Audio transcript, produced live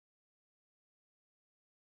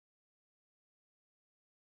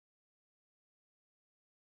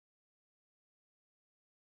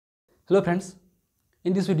Hello friends,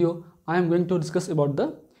 in this video I am going to discuss about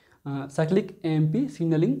the cyclic AMP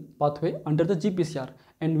signaling pathway under the GPCR,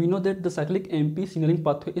 and we know that the cyclic AMP signaling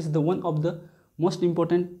pathway is the one of the most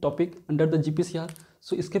important topic under the GPCR.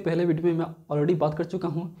 So इसके पहले video में मैं already बात कर चुका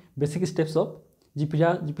हूँ basic steps of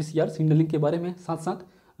GPCR signaling के बारे में. साथ साथ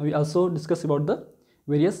we also discuss about the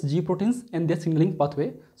various G proteins and their signaling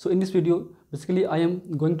pathway. So in this video basically I am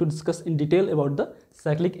going to discuss in detail about the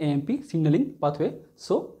cyclic AMP signaling pathway.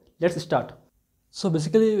 So let's start. So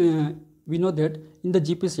basically we know that in the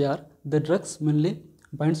GPCR the drugs mainly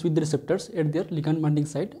binds with the receptors at their ligand binding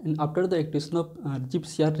site, and after the activation of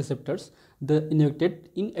GPCR receptors, the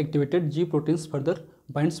inactivated G proteins further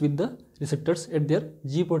binds with the receptors at their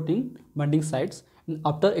G protein binding sites, and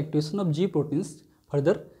after activation of G proteins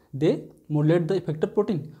further they modulate the effector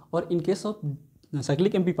protein. Or in case of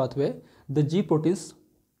cyclic AMP pathway, the G proteins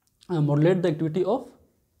modulate the activity of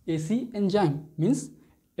AC enzyme, means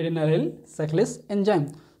adenylyl cyclase enzyme.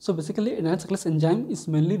 So basically adenylyl cyclase enzyme is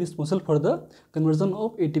mainly responsible for the conversion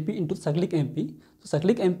of ATP into cyclic AMP. So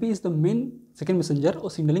cyclic AMP is the main second messenger or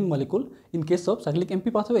signaling molecule in case of cyclic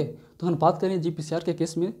AMP pathway. तो हम बात करें GPCR के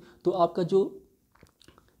case में, तो आपका जो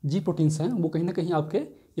G proteins हैं वो कहीं ना कहीं आपके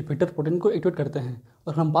इफेक्टर प्रोटीन को एक्टिवेट करते हैं.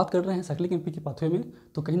 और हम बात कर रहे हैं साइक्लिक एमपी के पाथवे में,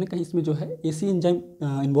 तो कहीं ना कहीं इसमें जो है एसी एंजाइम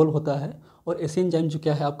इन्वॉल्व होता है. और एसी एंजाइम जो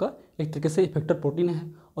क्या है आपका एक तरीके से इफेक्टर प्रोटीन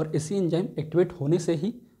है, और एसी एंजाइम एक्टिवेट होने से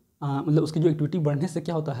ही मतलब उसकी जो एक्टिविटी बढ़ने से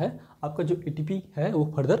क्या होता है आपका जो एटीपी है वो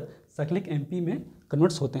फर्दर साइक्लिक एमपी में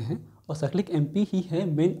कन्वर्ट्स होते हैं. और साइक्लिक एमपी ही है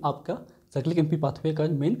मेन आपका साइक्लिक एमपी पाथवे का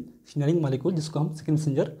मेन सिग्नलिंग मॉलिक्यूल, जिसको हम सेकेंड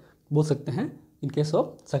मैसेंजर बोल सकते हैं in case of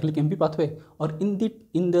cyclic AMP pathway. Or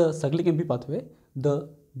in the cyclic AMP pathway, the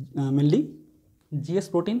mainly GS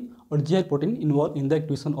protein or GI protein involved in the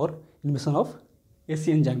activation or inhibition of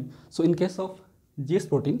AC enzyme. So in case of GS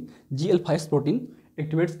protein, G-alpha-S protein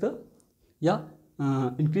activates the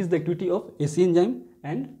increase the activity of AC enzyme,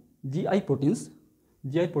 and GI proteins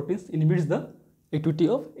inhibits the activity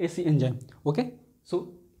of AC enzyme. Okay, so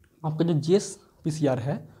आपका जो GS-PCR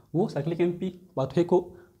है वो cyclic AMP pathway को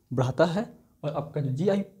बढ़ाता है, और आपका जो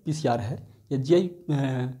GI-PCR है या GI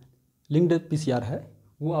लिंक्ड PCR है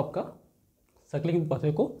वो आपका साइक्लिक एमपी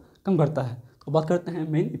पाथवे को कम करता है. तो बात करते हैं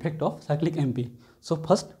main effect of cyclic MP. So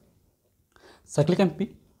first cyclic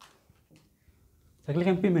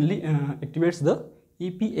MP mainly activates the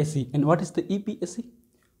EPAC. And what is the EPAC?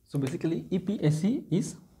 So basically EPAC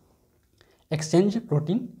is exchange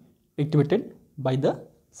protein activated by the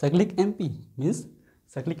cyclic MP. Means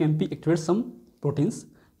cyclic MP activates some proteins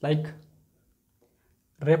like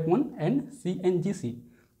REP1 and CNGC.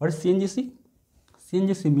 What is CNGC?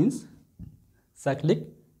 CNGC means cyclic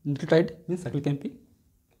nucleotide, means cyclic AMP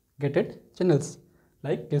gated channels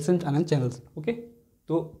like calcium ion channels. Okay,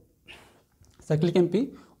 so cyclic AMP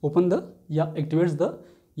activates the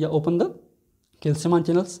calcium ion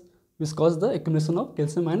channels, which cause the accumulation of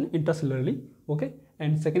calcium ion intracellularly. Okay,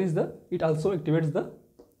 and second is it also activates the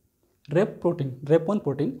REP1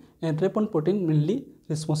 protein, and REP1 protein mainly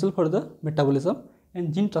responsible for the metabolism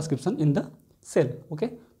and gene transcription in the cell. Okay,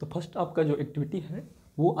 तो first आपका जो activity है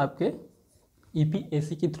वो आपके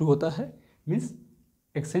EPAC के through होता है, means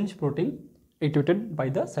exchange protein activated by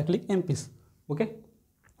the cyclic MPs. Okay,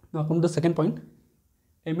 now come to the second point,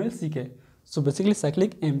 MLCK. So basically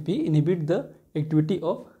cyclic MP inhibit the activity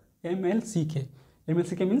of MLCK.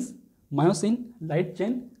 MLCK means myosin light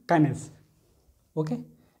chain kinase. Okay,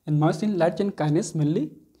 and myosin light chain kinase mainly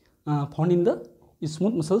found in the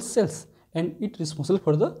smooth muscle cells, and it responsible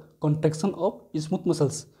for the contraction of smooth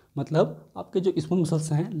muscles. मतलब आपके जो smooth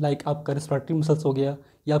muscles हैं like आपका respiratory muscles हो गया,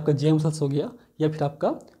 या आपका GI muscles हो गया, या फिर आपका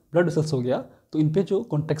ब्लड मसल्स हो गया, तो इन पे जो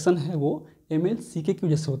कॉन्ट्रैक्शन है वो MLCK की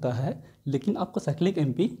वजह से होता है. लेकिन आपका cyclic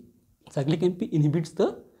MP inhibits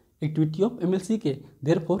the activity of MLCK,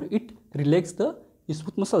 therefore it relax the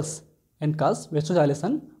smooth muscles and cause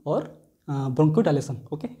vasodilation और bronchodilation.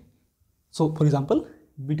 Okay, so for example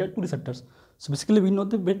beta-2 receptors. So basically we know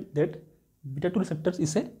that beta-2 receptors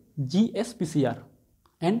is a GPCR,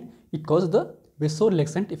 and it causes the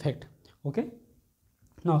vasorelaxant effect. Okay,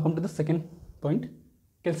 now come to the second point,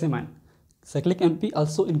 calcium ion. Cyclic MP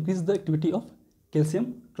also increase the activity of calcium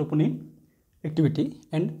troponin activity,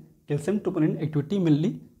 and calcium troponin activity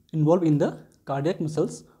mainly involved in the cardiac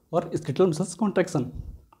muscles or skeletal muscles contraction.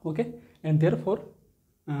 Okay, and therefore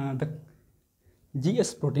the GS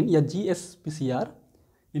protein या GSPCR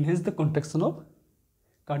enhance the contraction of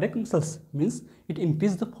cardiac muscles, means it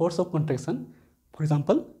increase the force of contraction. For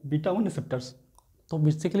example beta-1 receptors. तो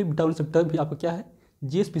basically beta-1 receptor भी आपका क्या है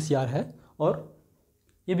GSPCR है, और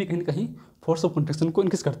ये भी कहीं ना कहीं फोर्स ऑफ कॉन्ट्रैक्शन को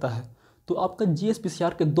इंक्रीज करता है. तो आपका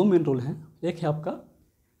GSPCR के दो मेन रोल हैं, एक है आपका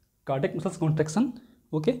कार्डियक मसल्स कॉन्ट्रैक्शन,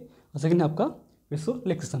 ओके, और सेकेंड है आपका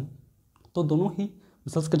वेसोरिलैक्सेशन। तो दोनों ही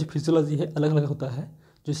मसल्स का जो फिजियोलॉजी है अलग अलग होता है,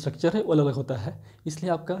 जो स्ट्रक्चर है वो अलग अलग होता है,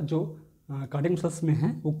 इसलिए आपका जो कार्डियक मसल्स में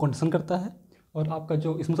है वो कंडीशन करता है और आपका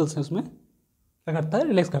जो इस मसल्स है उसमें क्या करता है,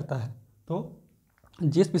 रिलैक्स करता है। तो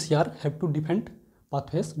GPCR have to different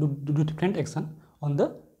pathways do different action on the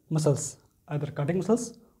muscles, either cardiac muscles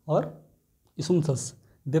or smooth muscles.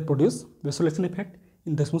 They produce vasodilation effect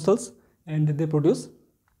in the smooth muscles and they produce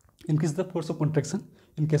increase the force of contraction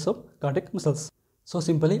in case of cardiac muscles. So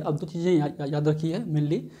simply अब दो चीज़ें याद रखी है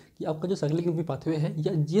mainly कि आपका जो cyclic amphi pathway है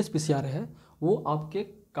या GPCR है वो आपके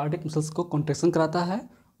कार्डियक मसल्स को कॉन्ट्रैक्शन कराता है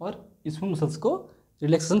और स्मूथ मसल्स को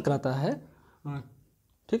रिलैक्सेशन कराता है,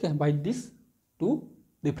 ठीक है, by this to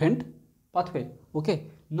different pathway. Okay,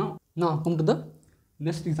 now come to the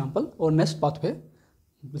next example or next pathway.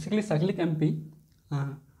 Basically cyclic MP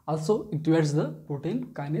also activates the protein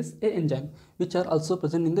kinase A enzyme, which are also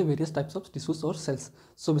present in the various types of tissues or cells.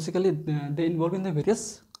 So basically they involve in the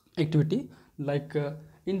various activity, like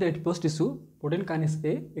in the adipose tissue protein kinase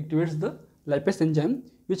A activates the lipase enzyme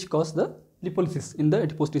which cause the lipolysis in the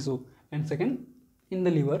adipose tissue, and second in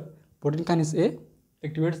the liver protein kinase A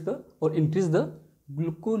activates the or increase the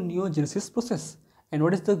gluconeogenesis process. And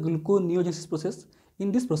what is the gluconeogenesis process? In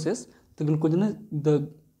this process the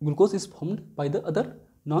glucose is formed by the other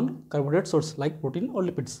non-carbohydrate source like protein or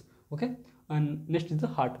lipids. Okay, and next is the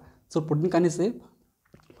heart. So protein kinase A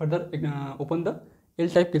further open the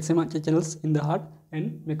L-type calcium channels in the heart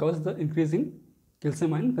and may cause the increase in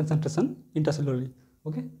calcium ion concentration intracellularly.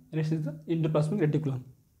 Okay, next is the endoplasmic reticulum.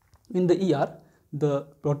 In the ER the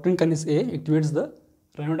protein kinase A activates the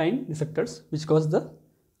ryanodine receptors which cause the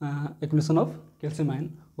accumulation of calcium ion.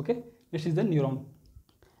 Okay, next is the neuron,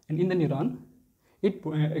 and in the neuron it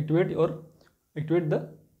activate the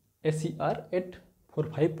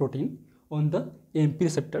SCR845 protein on the AMP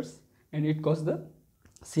receptors and it cause the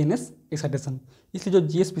CNS excitation. इसलिए जो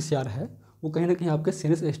GPCR है वो कहीं ना कहीं आपके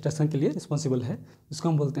CNS excitation के लिए रिस्पॉन्सिबल है, जिसको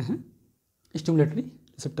हम बोलते हैं stimulatory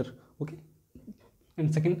receptor. Okay,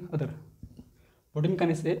 and second other protein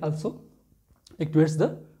kinase A also activates the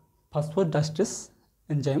phosphodiesterase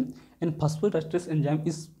enzyme, and phosphodiesterase enzyme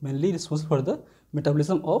is mainly responsible for the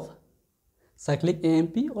metabolism of cyclic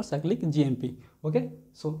AMP or cyclic GMP. Okay,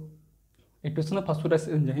 so activation of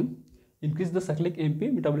phosphodiesterase enzyme increase the cyclic AMP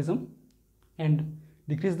metabolism and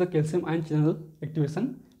decrease the calcium ion channel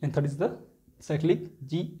activation, and third is the cyclic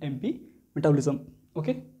GMP metabolism.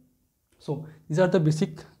 Okay, so these are the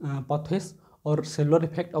basic pathways or cellular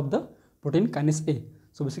effect of the protein kinase A.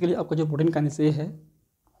 So basically आपका जो protein kinase ए है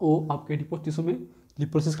वो आपके adipose tissue में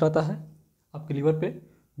lipolysis कराता है, आपके liver पे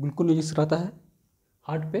ग्लूकोनेओजेनेसिस कराता है,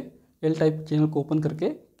 हार्ट पे एल टाइप चैनल को ओपन करके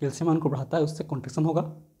कैल्शियम आयन को बढ़ाता है, उससे कॉन्ट्रैक्शन होगा.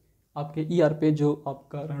 आपके ईआर पे जो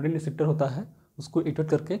आपका राइनोडाइन रिसेप्टर होता है उसको एक्टिवेट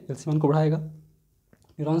करके कैल्शियम आयन को बढ़ाएगा.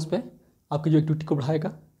 न्यूरॉन्स पे आपकी जो एक्टिविटी को बढ़ाएगा,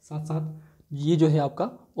 साथ साथ ये जो है आपका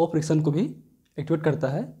ऑपरेशन को भी एक्टिवेट करता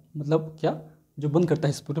है, मतलब क्या, जो बंद करता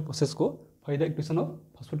है इस पूरे प्रोसेस को for the activation of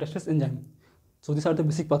फॉस्फोडाइस्टरेस enzyme. So this are the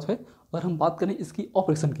basic pathway. और हम बात करें इसकी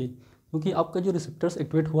ऑपरेशन की, क्योंकि आपका जो रिसेप्टर्स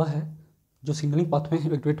एक्टिवेट हुआ है, जो सिग्नलिंग पाथवे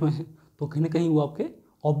हैं एक्टिवेट हुए हैं, तो कहीं ना कहीं वो आपके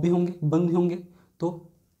ऑफ भी होंगे, बंद भी होंगे. तो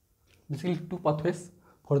basically to pathways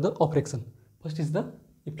for the operation. First is the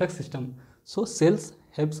efflux system. So cells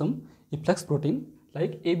have some efflux protein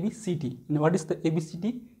like ABCT. And what is the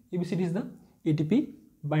ABCT? ABCT is the ATP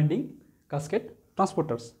binding cascade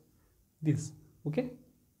transporters. This, okay.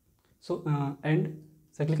 So and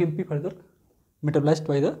cyclic AMP further metabolized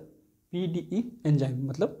by the PDE enzyme,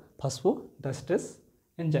 मतलब phosphodiesterase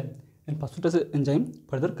enzyme, and phosphodiesterase enzyme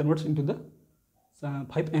further converts into the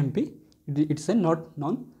 5-AMP. It's a not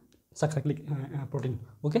non-cyclic protein.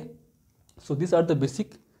 Okay. So these are the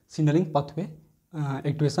basic signaling pathway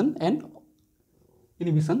activation and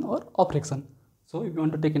inhibition or operation. So if you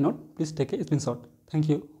want to take a note, please take a screenshot. Thank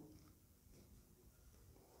you.